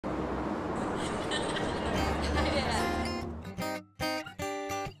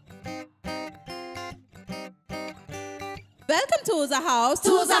Welcome to the house.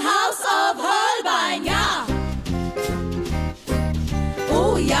 To the Haus of Holbein, ja.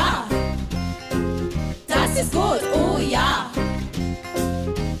 Oh ja. Das ist gut, oh ja.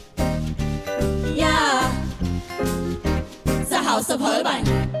 Ja. The Haus of Holbein.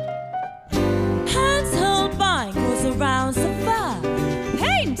 Hans Holbein goes around so far,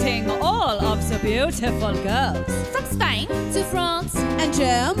 painting all of the beautiful girls. From Spain to France And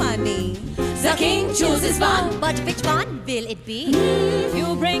Germany. the king chooses one. But which one will it be?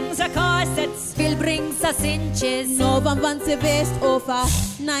 You bring the corsets, Will bring the cinches. No one wants a waist over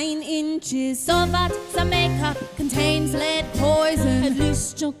 9 inches. So what the makeup contains lead poison. At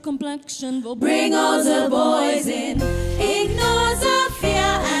least your complexion will bring all the boys in. Ignore the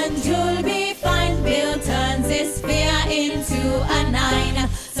fear and you'll be fine. We'll turn this fear into a 9.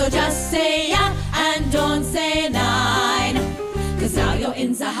 So just say yeah and don't say 9. Cause now you're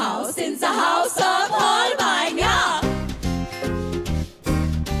in the Haus of Holbein, yeah.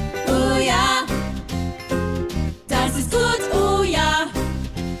 Oh ja, das ist gut, oh ja.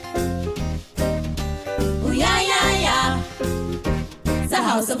 Oh ja, ja, ja, the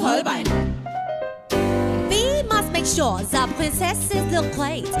Haus of Holbein. We must make sure the princesses look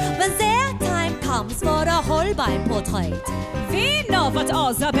great when their time comes for the Holbein portrait. we know what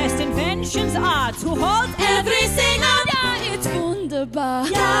all the best inventions are to hold Everything up, ja, it's wunderbar.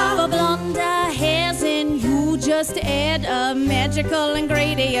 Ja, for blonder hairs in you just add a magical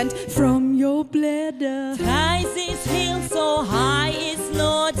ingredient from your bladder. Ties his heels so high it's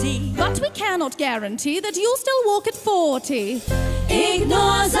naughty. But we cannot guarantee that you'll still walk at 40.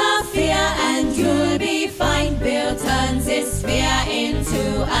 Ignore the fear and you'll be fine. We'll turn this fear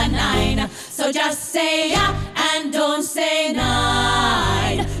into a 9. So just say yeah and don't say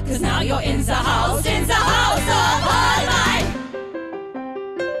 9. Cause now you're in the Haus of Holbein.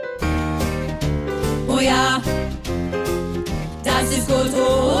 Oh ja, das ist gut,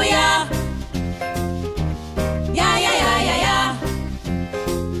 oh